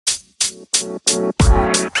Hello,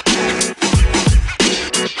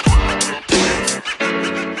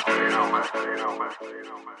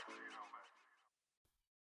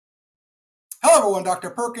 everyone. Dr.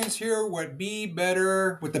 Perkins here with Be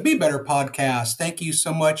Better with the Be Better podcast. Thank you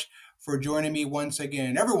so much for joining me once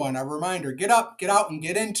again. Everyone, a reminder, get up, get out, and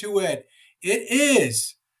get into it. It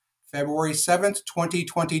is February 7th,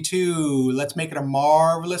 2022. Let's make it a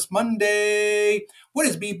marvelous Monday. What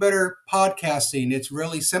is Be Better podcasting? It's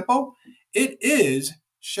really simple. It is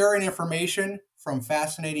sharing information from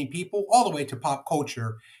fascinating people all the way to pop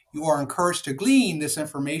culture. You are encouraged to glean this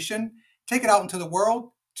information, take it out into the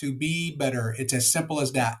world, to be better. It's as simple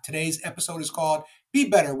as that. Today's episode is called Be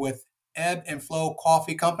Better with EBB FLOW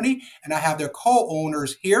Coffee Company, and I have their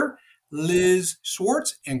co-owners here, Liz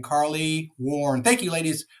Schwartz and Carly Warren. Thank you,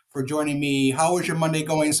 ladies, for joining me. How is your Monday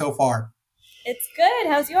going so far? It's good.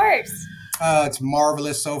 How's yours? It's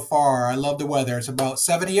marvelous so far. I love the weather. It's about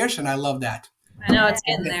 70-ish, and I love that. I know, it's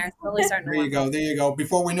getting there. It's slowly starting to There you go. There you go.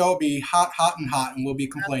 Before we know it, it'll be hot, and we'll be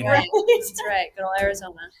complaining. That's right. Good old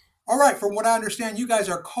Arizona. All right. From what I understand, you guys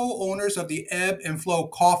are co-owners of the EBB FLOW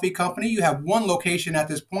Coffee Company. You have one location at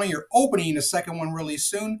this point. You're opening the second one really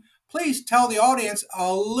soon. Please tell the audience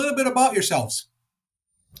a little bit about yourselves.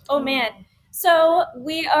 Oh, man. So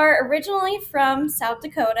we are originally from South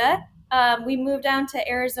Dakota. We moved down to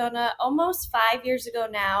Arizona almost 5 years ago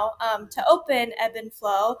now to open EBB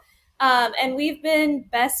FLOW. And we've been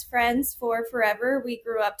best friends for forever. We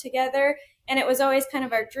grew up together. And it was always kind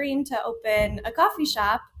of our dream to open a coffee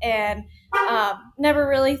shop, and never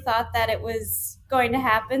really thought that it was going to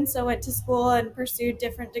happen. So went to school and pursued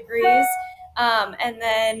different degrees. And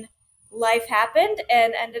then life happened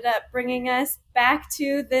and ended up bringing us back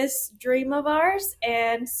to this dream of ours.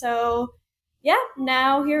 And so, yeah,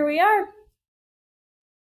 now here we are.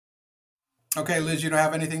 Okay, Liz, you don't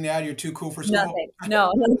have anything to add? You're too cool for school? Nothing.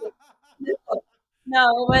 No.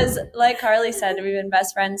 No, it was like Carly said, we've been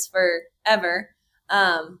best friends forever,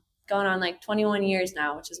 going on like 21 years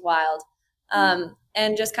now, which is wild,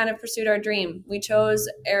 and just kind of pursued our dream. We chose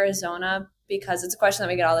Arizona because it's a question that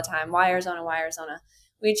we get all the time. Why Arizona? Why Arizona?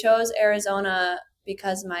 We chose Arizona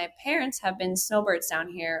because my parents have been snowbirds down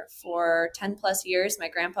here for 10 plus years. My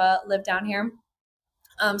grandpa lived down here.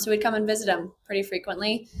 So we'd come and visit him pretty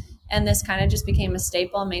frequently. And this kind of just became a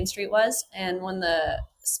staple. Main Street was. And when the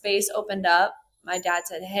space opened up, my dad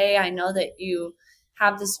said, "Hey, I know that you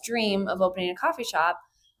have this dream of opening a coffee shop.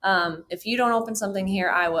 If you don't open something here,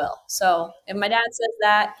 I will." So if my dad says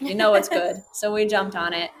that, you know it's good. So we jumped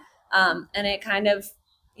on it. And it kind of,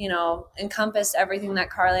 encompassed everything that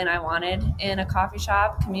Carly and I wanted in a coffee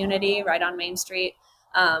shop community right on Main Street.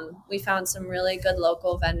 We found some really good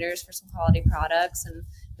local vendors for some quality products, and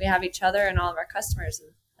we have each other and all of our customers, and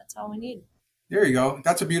that's all we need. There you go.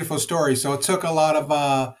 That's a beautiful story. So it took a lot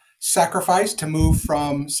of sacrifice to move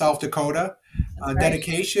from South Dakota,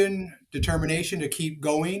 dedication, determination to keep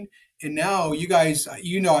going. And now you guys,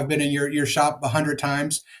 I've been in your shop 100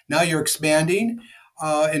 times. Now you're expanding.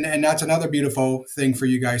 And that's another beautiful thing for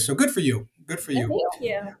you guys. So good for you. Good for you. Thank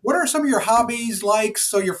you. What are some of your hobbies like,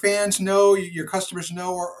 so your fans know, your customers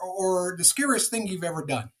know, or the scariest thing you've ever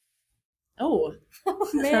done? Oh,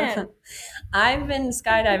 Man. I've been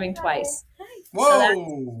skydiving twice. Whoa. So that's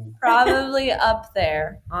probably up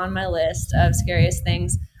there on my list of scariest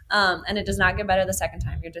things. And it does not get better the second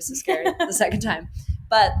time. You're just as scared the second time.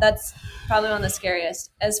 But that's probably one of the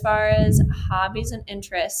scariest. As far as hobbies and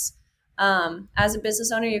interests, as a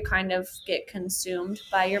business owner, you kind of get consumed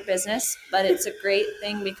by your business. But it's a great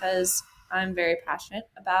thing because I'm very passionate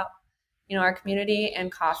about, our community and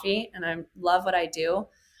coffee, and I love what I do.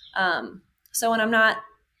 So when I'm not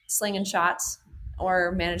slinging shots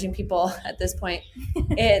or managing people at this point,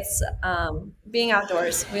 it's being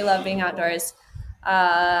outdoors. We love being outdoors.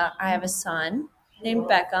 I have a son named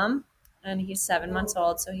Beckham, and he's 7 months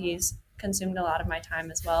old, so he's consumed a lot of my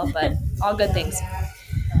time as well, but all good things.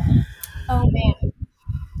 Oh, man.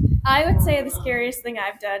 I would say the scariest thing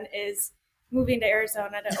I've done is moving to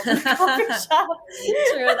Arizona to open a coffee shop.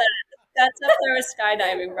 True, that's up there with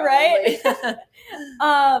skydiving, probably. Right?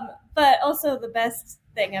 But also the best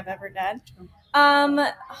thing I've ever done.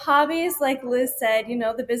 Hobbies, like Liz said,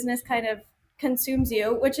 the business kind of consumes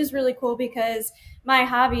you, which is really cool because my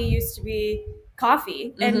hobby used to be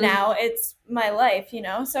coffee, and now it's my life,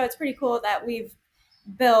 So it's pretty cool that we've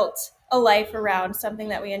built a life around something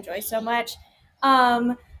that we enjoy so much.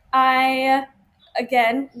 I,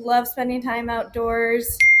 again, love spending time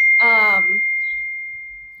outdoors. Hanging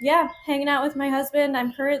out with my husband.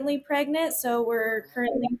 I'm currently pregnant, so we're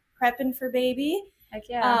currently prepping for baby. Heck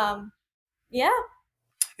yeah. Yeah.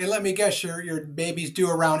 And let me guess, your baby's due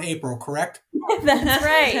around April, correct? That's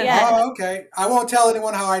right. Yeah. Oh, okay. I won't tell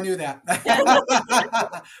anyone how I knew that.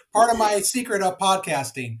 Part of my secret of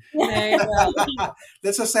podcasting. There you go.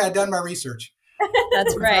 Let's just say I've done my research.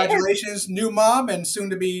 That's right. Congratulations, new mom and soon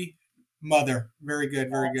to be mother. Very good.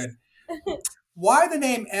 Very good. Why the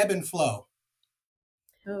name Ebb and Flow?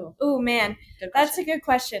 Oh man, that's a good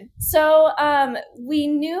question. So we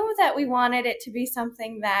knew that we wanted it to be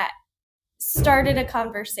something that started a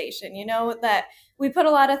conversation, that we put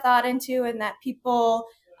a lot of thought into and that people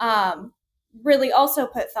really also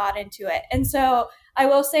put thought into it. And so I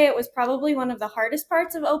will say it was probably one of the hardest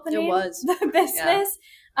parts of opening the business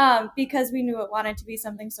because we knew it wanted to be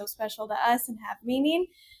something so special to us and have meaning.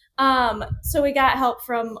 So we got help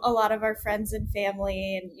from a lot of our friends and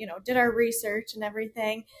family and, did our research and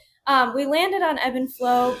everything. We landed on Ebb and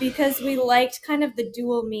Flow because we liked kind of the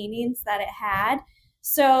dual meanings that it had.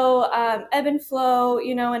 So ebb and flow,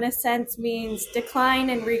 in a sense means decline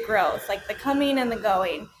and regrowth, like the coming and the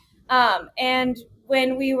going. And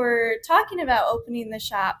when we were talking about opening the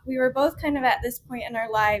shop, we were both kind of at this point in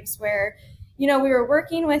our lives where, we were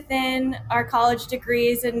working within our college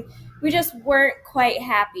degrees and we just weren't quite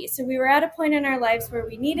happy. So we were at a point in our lives where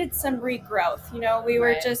we needed some regrowth. We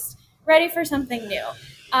were just ready for something new.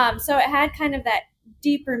 So it had kind of that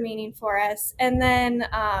deeper meaning for us. And then,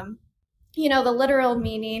 the literal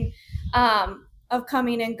meaning of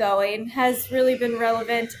coming and going has really been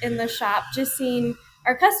relevant in the shop, just seeing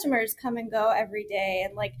our customers come and go every day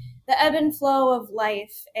and like the ebb and flow of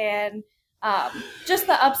life and just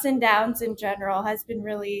the ups and downs in general has been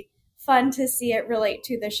really fun to see it relate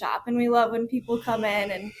to the shop. And we love when people come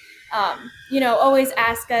in and, always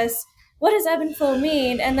ask us, what does ebb and flow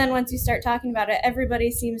mean? And then once you start talking about it, everybody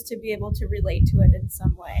seems to be able to relate to it in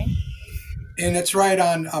some way. And it's right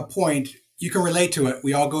on a point. You can relate to it.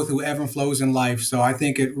 We all go through ebb and flows in life. So I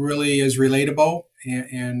think it really is relatable.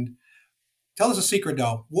 And tell us a secret,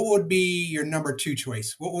 though. What would be your number 2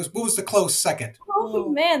 choice? What was the close second? Oh,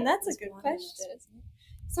 man, that's a good question.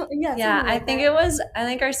 So, I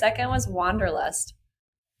think our second was Wanderlust.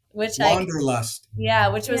 Which Wanderlust.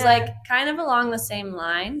 Which was like kind of along the same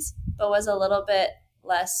lines, but was a little bit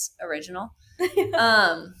less original.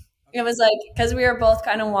 It was like, because we were both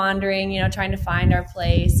kind of wandering, trying to find our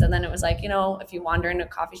place. And then it was like, if you wander into a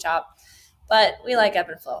coffee shop, but we like Ebb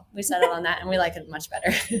and Flow. We settled on that and we like it much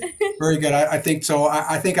better. Very good. I think so.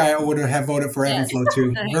 I think I would have voted for Ebb and Flow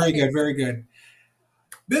too. Very good. Very good.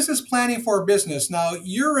 Business planning for a business. Now,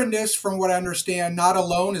 you're in this, from what I understand, not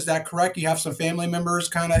alone. Is that correct? You have some family members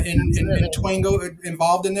kind of in Twango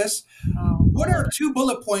involved in this. What are 2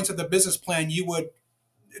 bullet points of the business plan you would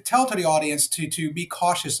tell to the audience to be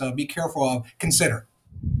cautious of, be careful of, consider?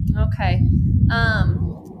 Okay.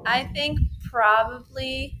 I think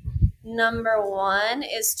probably number 1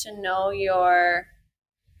 is to know your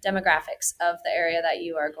demographics of the area that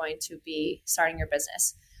you are going to be starting your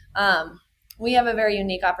business. We have a very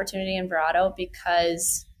unique opportunity in Verrado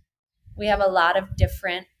because we have a lot of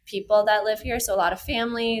different people that live here. So a lot of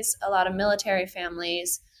families, a lot of military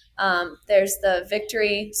families. There's the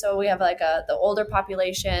Victory. So we have like the older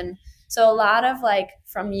population. So a lot of like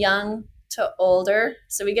from young to older.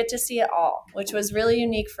 So we get to see it all, which was really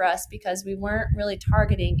unique for us because we weren't really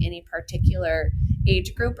targeting any particular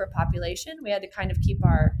age group or population. We had to kind of keep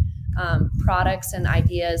our products and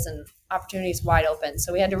ideas and opportunities wide open.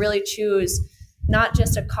 So we had to really choose not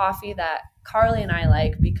just a coffee that Carly and I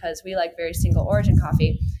like because we like very single origin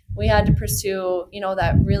coffee. We had to pursue,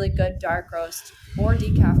 that really good dark roast or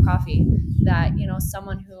decaf coffee that,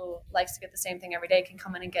 someone who likes to get the same thing every day can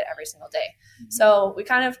come in and get every single day. Mm-hmm. So we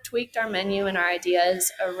kind of tweaked our menu and our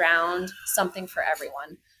ideas around something for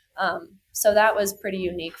everyone. So that was pretty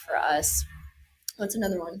unique for us. What's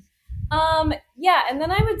another one? And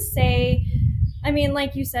then I would say,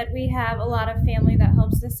 like you said, we have a lot of family that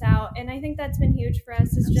helps us out. And I think that's been huge for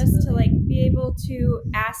us is just to be able to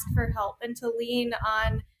ask for help and to lean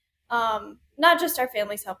on, not just our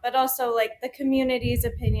family's help, but also the community's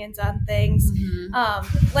opinions on things.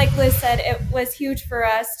 Mm-hmm. Like Liz said, it was huge for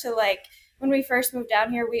us to when we first moved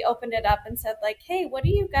down here, we opened it up and said hey, what are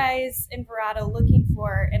you guys in Verrado looking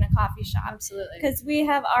for in a coffee shop? Absolutely. Because we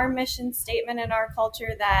have our mission statement and our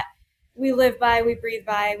culture that we live by, we breathe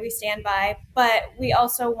by, we stand by, but we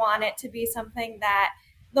also want it to be something that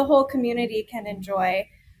the whole community can enjoy.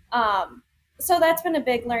 So that's been a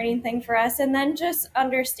big learning thing for us. And then just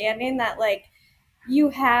understanding that you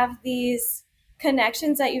have these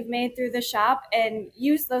connections that you've made through the shop and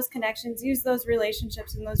use those connections, use those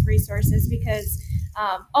relationships and those resources because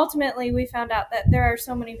ultimately we found out that there are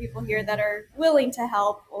so many people here that are willing to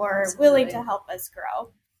help or willing to help us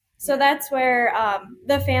grow. So that's where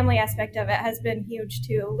the family aspect of it has been huge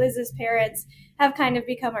too. Liz's parents have kind of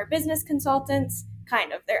become our business consultants.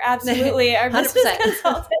 They're absolutely our business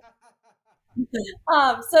consultants.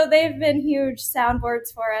 So they've been huge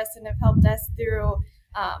soundboards for us and have helped us through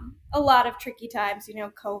a lot of tricky times,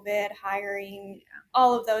 COVID, hiring,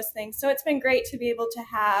 all of those things. So it's been great to be able to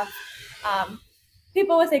have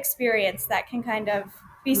people with experience that can kind of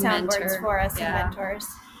be soundboards for us and mentors.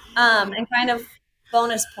 And kind of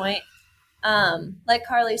bonus point, like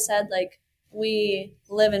Carly said, like we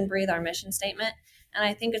live and breathe our mission statement. And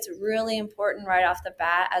I think it's really important right off the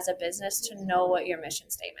bat as a business to know what your mission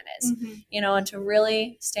statement is, and to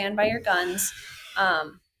really stand by your guns,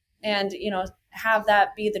 and, have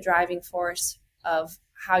that be the driving force of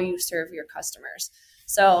how you serve your customers.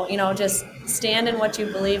 So, just stand in what you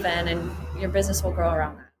believe in and your business will grow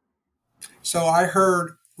around that. So I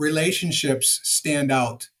heard relationships stand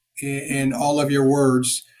out in all of your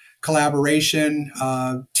words. Collaboration,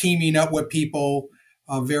 teaming up with people,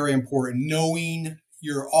 very important. Knowing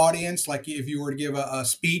your audience, like if you were to give a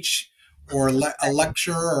speech or a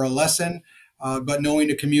lecture or a lesson, but knowing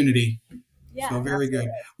the community. Yeah, so very good.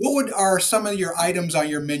 What are some of your items on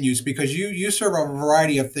your menus? Because you serve a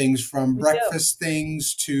variety of things, from breakfast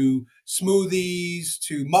things to smoothies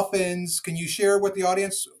to muffins. Can you share with the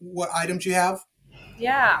audience what items you have?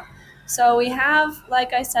 Yeah. So we have,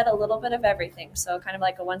 like I said, a little bit of everything. So kind of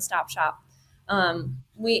like a one-stop shop.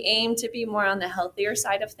 We aim to be more on the healthier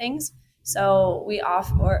side of things. So we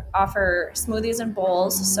offer smoothies and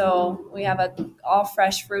bowls. So we have all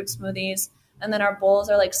fresh fruit smoothies. And then our bowls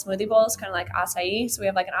are like smoothie bowls, kind of like acai. So we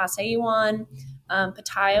have like an acai one,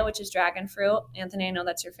 pitaya, which is dragon fruit. Anthony, I know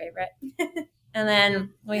that's your favorite. And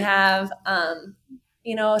then we have,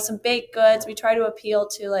 some baked goods. We try to appeal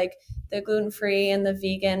to like the gluten-free and the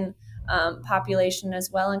vegan population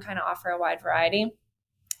as well, and kind of offer a wide variety.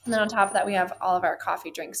 And then on top of that, we have all of our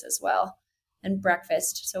coffee drinks as well, and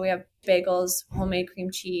breakfast. So we have bagels, homemade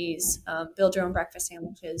cream cheese, build your own breakfast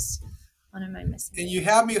sandwiches. What am I missing? And you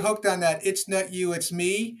have me hooked on that. It's not you, it's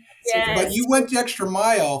me. Yes. But you went the extra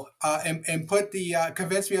mile and put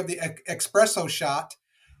convinced me of the espresso shot.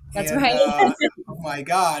 That's and, right. Oh my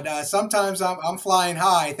God! Sometimes I'm flying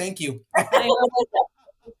high. Thank you. I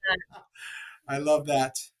love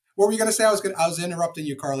that. What were you going to say? I was interrupting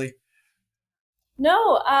you, Carly.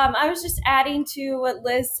 No, I was just adding to what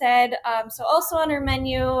Liz said. So also on our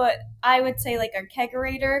menu, I would say like our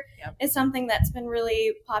kegerator is something that's been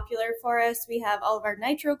really popular for us. We have all of our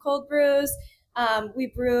nitro cold brews. We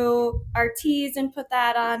brew our teas and put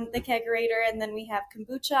that on the kegerator, and then we have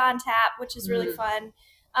kombucha on tap, which is really fun.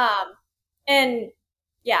 And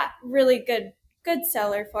yeah, really good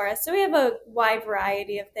seller for us. So we have a wide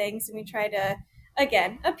variety of things, and we try to,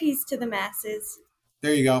 again, appease to the masses.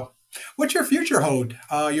 There you go. What's your future hold?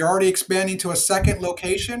 You're already expanding to a second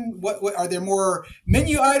location. What are there more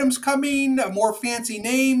menu items coming? More fancy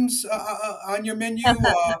names on your menu?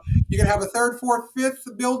 You're gonna have a third, fourth, fifth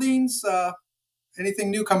buildings.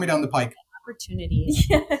 Anything new coming down the pike? Opportunities.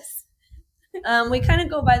 Yes. We kind of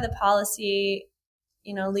go by the policy,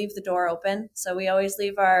 leave the door open. So we always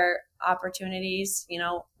leave our opportunities.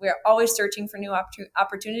 We're always searching for new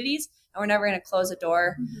opportunities, and we're never going to close a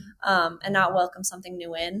door and not welcome something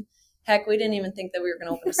new in. Heck, we didn't even think that we were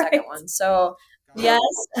going to open a second one. So yes,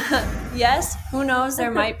 who knows? There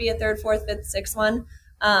might be a third, fourth, fifth, sixth one.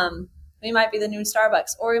 We might be the new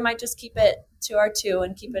Starbucks, or we might just keep it to our two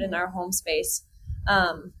and keep it in our home space.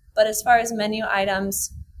 But as far as menu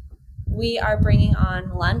items, we are bringing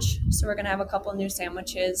on lunch. So we're going to have a couple new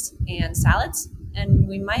sandwiches and salads, and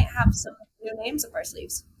we might have some new names up our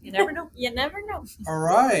sleeves. You never know. You never know. All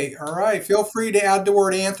right. Feel free to add the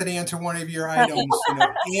word Anthony into one of your items.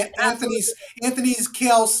 Anthony's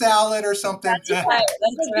kale salad or something. That's right.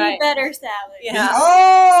 Be better salad. Yeah.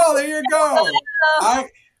 Oh, there you go.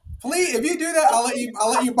 Please, if you do that, I'll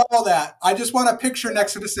let you borrow that. I just want a picture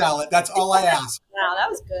next to the salad. That's all I ask. Wow, that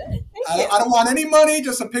was good. I don't want any money,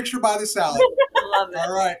 just a picture by the salad. I love it.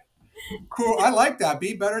 All right. Cool. I like that.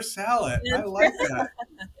 Be better salad. I like that.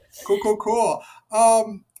 Cool.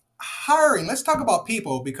 Hiring. Let's talk about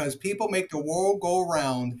people, because people make the world go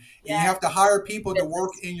round. Yeah. You have to hire people to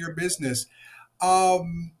work in your business.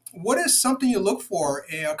 What is something you look for?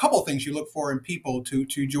 A couple of things you look for in people to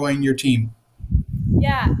join your team.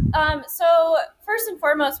 Yeah. So first and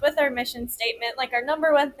foremost, with our mission statement, like our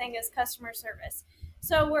number one thing is customer service.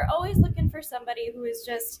 So we're always looking for somebody who is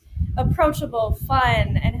just approachable,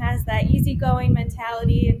 fun, and has that easygoing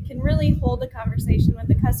mentality and can really hold a conversation with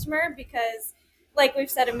the customer, because like we've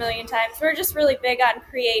said a million times, we're just really big on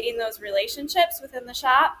creating those relationships within the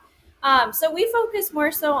shop. So we focus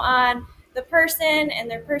more so on the person and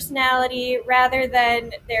their personality rather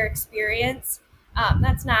than their experience.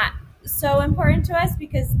 That's not so important to us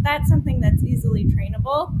because that's something that's easily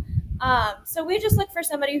trainable. So we just look for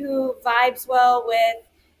somebody who vibes well with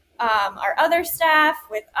our other staff,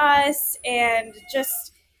 with us, and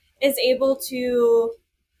just is able to,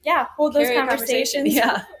 hold those conversations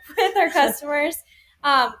with our customers.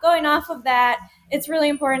 Going off of that, it's really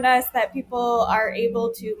important to us that people are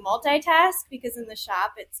able to multitask because in the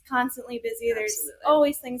shop it's constantly busy. There's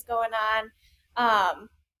always things going on.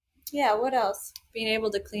 What else? Being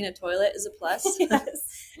able to clean a toilet is a plus.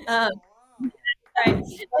 Yes. Right.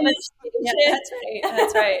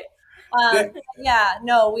 That's right.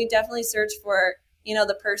 No, we definitely search for,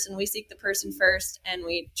 the person. We seek the person first and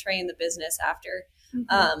we train the business after.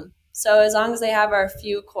 Mm-hmm. So as long as they have our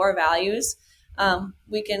few core values,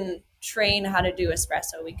 we can train how to do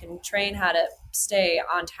espresso. We can train how to stay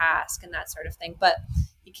on task and that sort of thing. But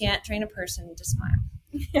you can't train a person to smile.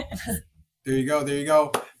 There you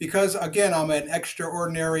go. Because again, I'm an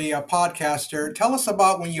extraordinary podcaster. Tell us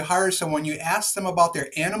about when you hire someone, you ask them about their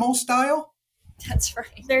animal style. That's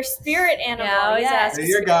right. Their spirit animal. Yeah, always ask. There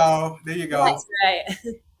you go. That's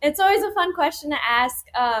right. It's always a fun question to ask.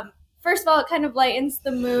 First of all, it kind of lightens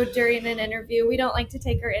the mood during an interview. We don't like to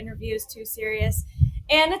take our interviews too serious.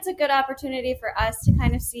 And it's a good opportunity for us to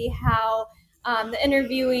kind of see how the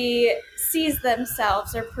interviewee sees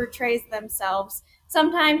themselves or portrays themselves.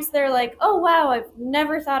 Sometimes they're like, oh, wow, I've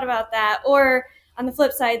never thought about that. Or on the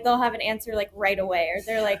flip side, they'll have an answer like right away. Or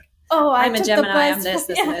they're like, oh, I'm a Gemini, I'm this.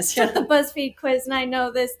 took the BuzzFeed quiz and I know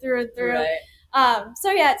this through and through. Right.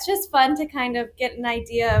 It's just fun to kind of get an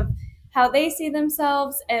idea of how they see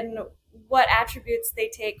themselves and what attributes they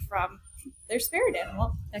take from their spirit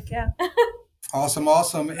animal. Heck yeah. Awesome.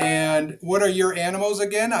 And what are your animals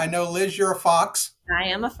again? I know, Liz, you're a fox. I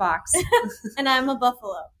am a fox. And I'm a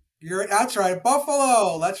buffalo. That's right.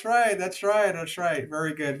 Buffalo. That's right.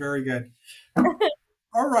 Very good.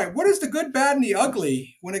 All right. What is the good, bad, and the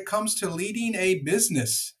ugly when it comes to leading a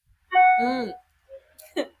business?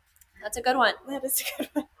 That's a good one. That is a good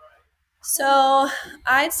one. So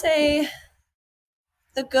I'd say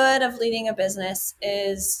the good of leading a business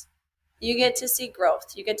is you get to see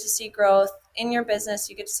growth. You get to see growth in your business.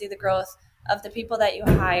 You get to see the growth of the people that you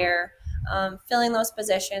hire, filling those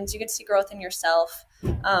positions. You get to see growth in yourself.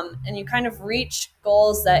 And you kind of reach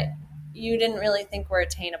goals that you didn't really think were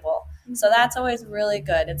attainable. Mm-hmm. So that's always really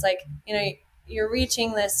good. It's like, you're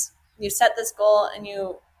reaching this, you set this goal and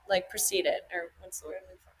you like proceed it, or what's the word?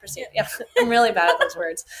 Proceed. Yeah. I'm really bad at those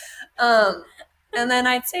words. And then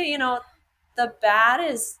I'd say, the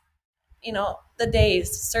bad is,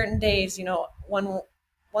 certain days, when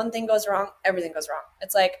one thing goes wrong, everything goes wrong.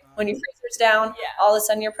 It's like when your freezer's down, all of a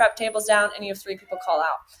sudden your prep table's down and you have 3 people call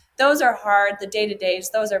out. Those are hard. The day-to-days,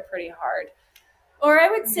 those are pretty hard. Or I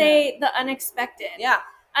would say the unexpected. Yeah.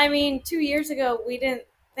 I mean, 2 years ago, we didn't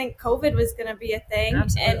think COVID was going to be a thing.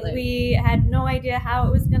 Absolutely. And we had no idea how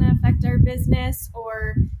it was going to affect our business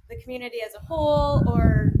or the community as a whole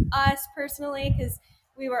or us personally, because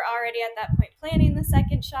we were already at that point planning the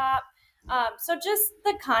second shop. So just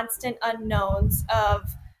the constant unknowns of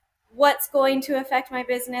what's going to affect my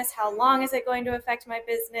business, how long is it going to affect my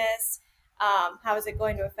business, how is it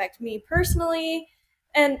going to affect me personally,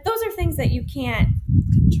 and those are things that you can't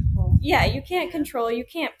control. Yeah, you can't control, you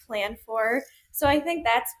can't plan for. So I think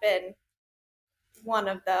that's been one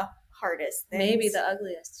of the hardest things. Maybe the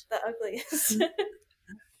ugliest. The ugliest.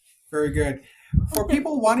 Very good. For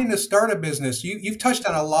people wanting to start a business, you've touched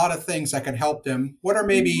on a lot of things that can help them. What are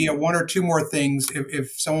maybe 1 or 2 more things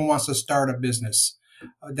if someone wants to start a business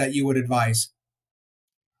that you would advise?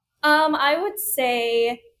 I would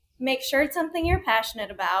say make sure it's something you're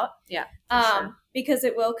passionate about. Yeah. Sure. Because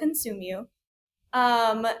it will consume you.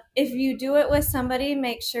 If you do it with somebody,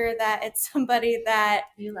 make sure that it's somebody that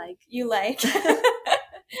you like.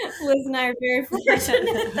 Liz and I are very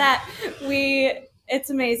fortunate that it's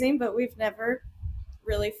amazing, but we've never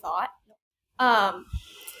really fought. Do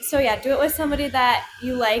it with somebody that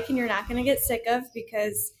you like and you're not going to get sick of,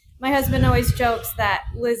 because my husband always jokes that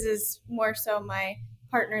Liz is more so my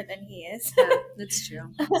partner than he is. Yeah, that's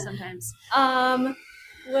true. Sometimes.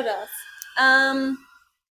 What else?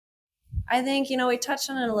 I think, we touched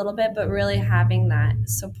on it a little bit, but really having that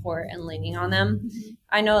support and leaning on them. Mm-hmm.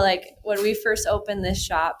 I know, like, when we first opened this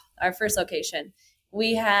shop, our first location,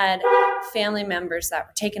 we had family members that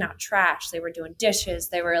were taking out trash. They were doing dishes.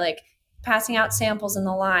 They were, like, passing out samples in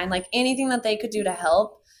the line. Like, anything that they could do to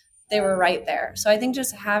help, they were right there. So I think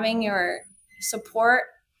just having your support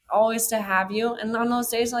always to have you. And on those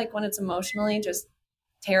days, like, when it's emotionally just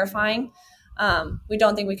terrifying, We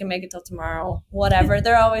don't think we can make it till tomorrow, whatever.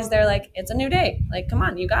 They're always there like, it's a new day. Like, come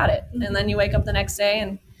on, you got it. And then you wake up the next day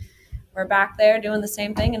and we're back there doing the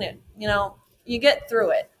same thing. And you get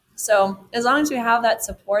through it. So as long as you have that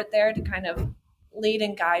support there to kind of lead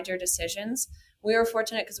and guide your decisions, we were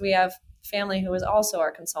fortunate because we have family who is also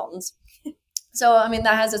our consultants. So,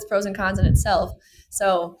 that has its pros and cons in itself.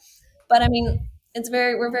 So, but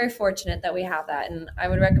we're very fortunate that we have that. And I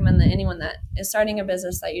would recommend that anyone that is starting a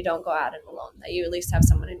business that you don't go at it alone, that you at least have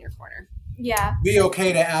someone in your corner. Yeah. Be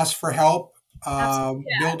okay to ask for help,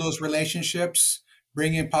 build those relationships,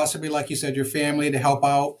 bring in possibly, like you said, your family to help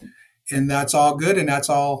out. And that's all good. And that's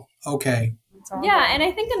all okay. Yeah. And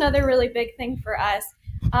I think another really big thing for us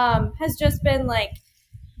has just been like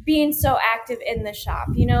being so active in the shop.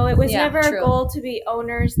 It was never a goal to be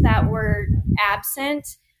owners that were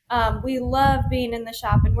absent. We love being in the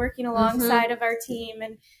shop and working alongside of our team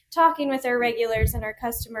and talking with our regulars and our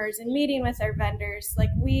customers and meeting with our vendors. Like,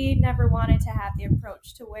 we never wanted to have the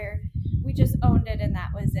approach to where we just owned it and that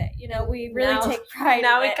was it. We really take pride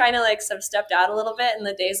now in we it. kind of like stepped out a little bit, and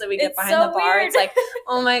the days that we get behind so the bar, weird. It's like,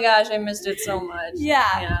 oh my gosh, I missed it so much.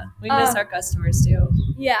 Yeah. We miss our customers too.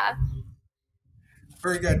 Yeah.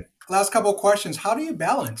 Very good. Last couple of questions. How do you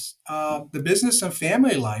balance the business and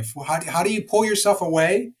family life? How do you pull yourself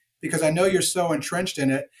away? Because I know you're so entrenched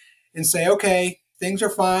in it, and say, okay, things are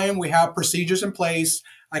fine. We have procedures in place.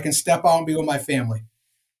 I can step out and be with my family.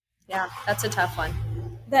 Yeah, that's a tough one.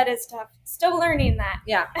 That is tough. Still learning that.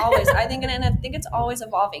 Yeah, always. I think it's always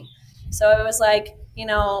evolving. So it was like,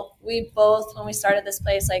 we both, when we started this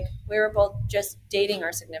place, like we were both just dating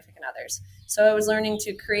our significant others. So it was learning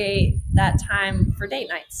to create that time for date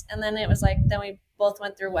nights. And then it was like, then we both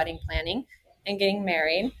went through wedding planning and getting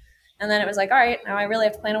married. And then it was like, all right, now I really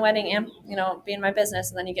have to plan a wedding and, be in my business.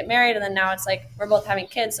 And then you get married. And then now it's like, we're both having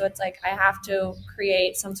kids. So it's like, I have to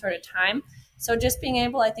create some sort of time. So just being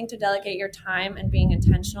able, I think, to delegate your time and being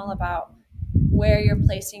intentional about where you're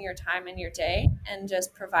placing your time in your day and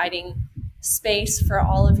just providing space for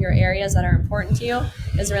all of your areas that are important to you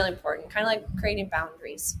is really important. Kind of like creating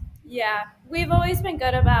boundaries. Yeah. We've always been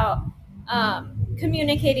good about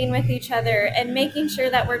communicating with each other and making sure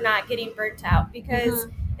that we're not getting burnt out, because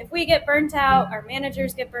if we get burnt out, our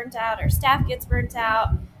managers get burnt out, our staff gets burnt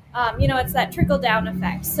out, it's that trickle down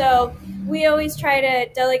effect. So we always try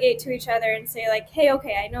to delegate to each other and say like, hey,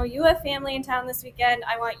 okay, I know you have family in town this weekend.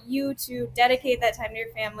 I want you to dedicate that time to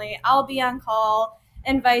your family. I'll be on call,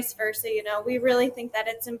 and vice versa. We really think that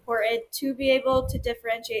it's important to be able to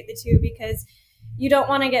differentiate the two, because you don't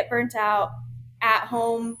want to get burnt out at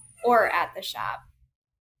home or at the shop.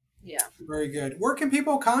 Yeah. Very good. Where can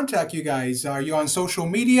people contact you guys? Are you on social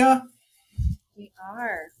media? We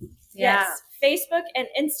are. Yes. Facebook and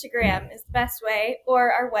Instagram is the best way,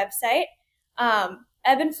 or our website.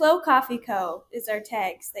 EBB FLOW COFFEE CO is our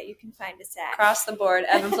tags that you can find us at. Across the board,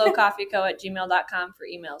 EBBFlowCoffeeCo@gmail.com for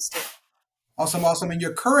emails too. Awesome. And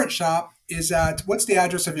your current shop is at, what's the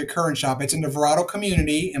address of your current shop? It's in the Verrado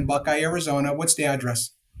community in Buckeye, Arizona. What's the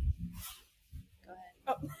address? Go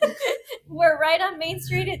ahead. We're right on Main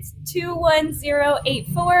Street. It's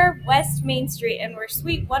 21084 West Main Street, and we're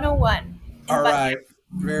Suite 101. All right.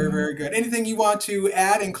 Very, very good. Anything you want to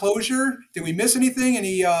add in closure? Did we miss anything?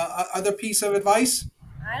 Any other piece of advice?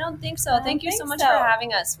 I don't think so. Thank you so much for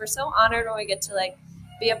having us. We're so honored when we get to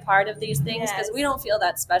be a part of these things, because we don't feel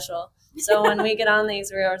that special. So when we get on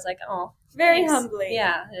these, we're always like, oh, very humbling.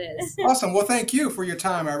 Yeah, it is. Awesome. Well, thank you for your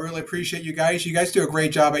time. I really appreciate you guys. You guys do a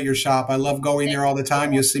great job at your shop. I love going there all the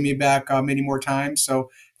time. You'll see me back many more times. So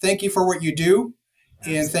thank you for what you do.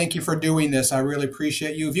 And thank you for doing this. I really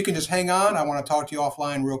appreciate you. If you can just hang on, I want to talk to you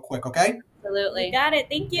offline real quick, okay? Absolutely. You got it.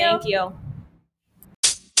 Thank you. Thank you.